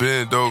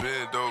Been dope. I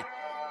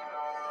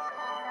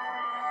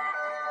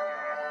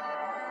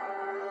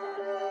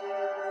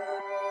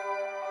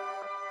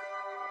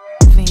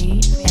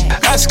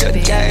just got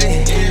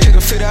it. Took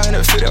a fit out and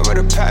a fit up with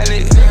a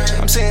pilot.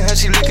 I'm seeing how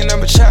she licking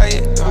up a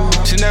child.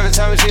 She never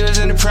told me she was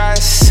in the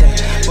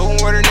process.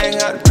 Moving with her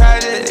nigga out the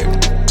project.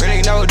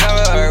 Really know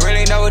dog,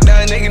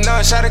 nigga know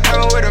I shot to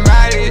come with a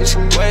mileage.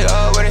 Way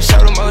up when they show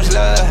the most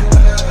love.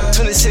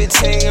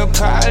 2016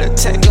 Impala,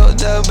 take go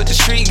dub, but the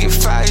street get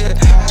fired.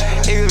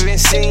 Nigga been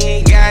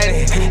seen, got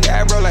it.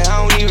 Yeah, bro, like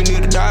I don't even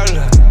need a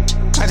dollar.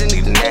 I just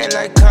need a neck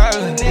like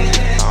Carla. I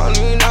don't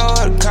even know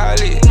how to call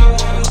it.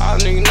 All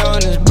niggas know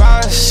this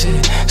boss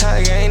shit. I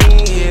ain't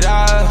even get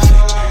off.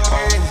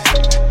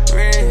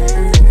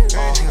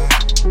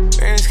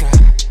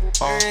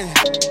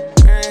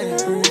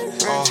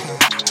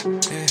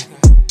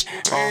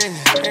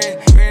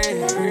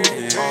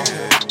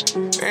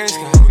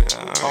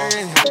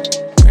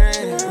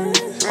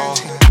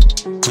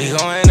 We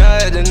going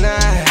up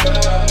tonight.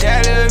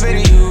 That little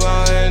bitty, you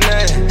on her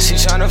nut. She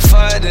tryna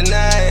fuck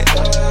tonight.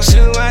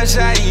 Shoot my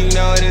shot, you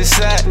know this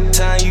up.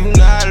 Time you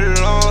not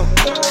alone.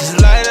 Just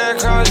light her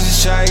across,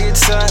 just try to get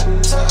tough.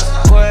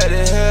 What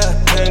the hell?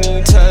 Can't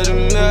even touch the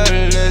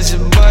middle, that's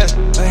your butt.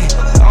 Wait,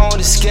 on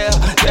the scale,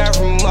 down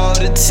from all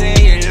to 10.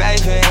 Your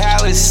life and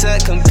how it's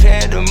set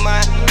compared to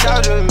mine.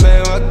 Talk to me,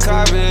 man, my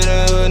carpet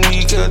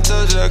underneath. Girl,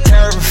 told you I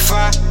can't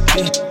refine.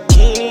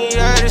 Bikini, I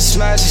just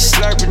smile, she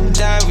slurp it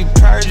down, we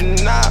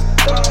purging out.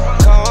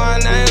 Call my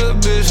name, little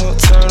bitch, won't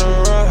turn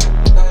around.